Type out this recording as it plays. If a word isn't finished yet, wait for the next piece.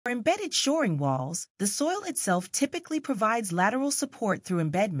For embedded shoring walls, the soil itself typically provides lateral support through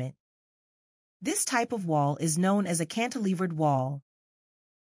embedment. This type of wall is known as a cantilevered wall.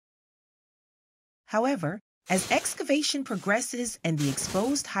 However, as excavation progresses and the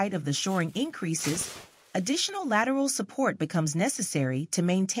exposed height of the shoring increases, additional lateral support becomes necessary to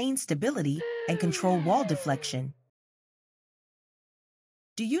maintain stability and control wall deflection.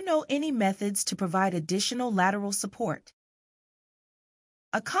 Do you know any methods to provide additional lateral support?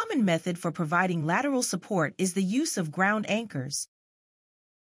 A common method for providing lateral support is the use of ground anchors.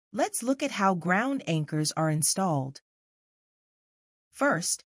 Let's look at how ground anchors are installed.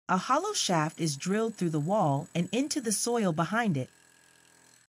 First, a hollow shaft is drilled through the wall and into the soil behind it.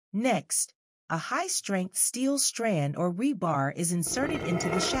 Next, a high-strength steel strand or rebar is inserted into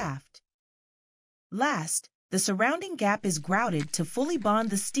the shaft. Last, the surrounding gap is grouted to fully bond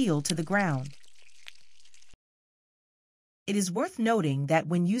the steel to the ground. It is worth noting that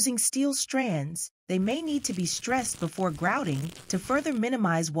when using steel strands, they may need to be stressed before grouting to further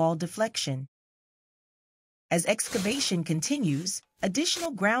minimize wall deflection. As excavation continues,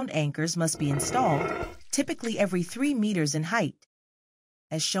 additional ground anchors must be installed, typically every 3 meters in height,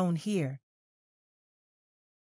 as shown here.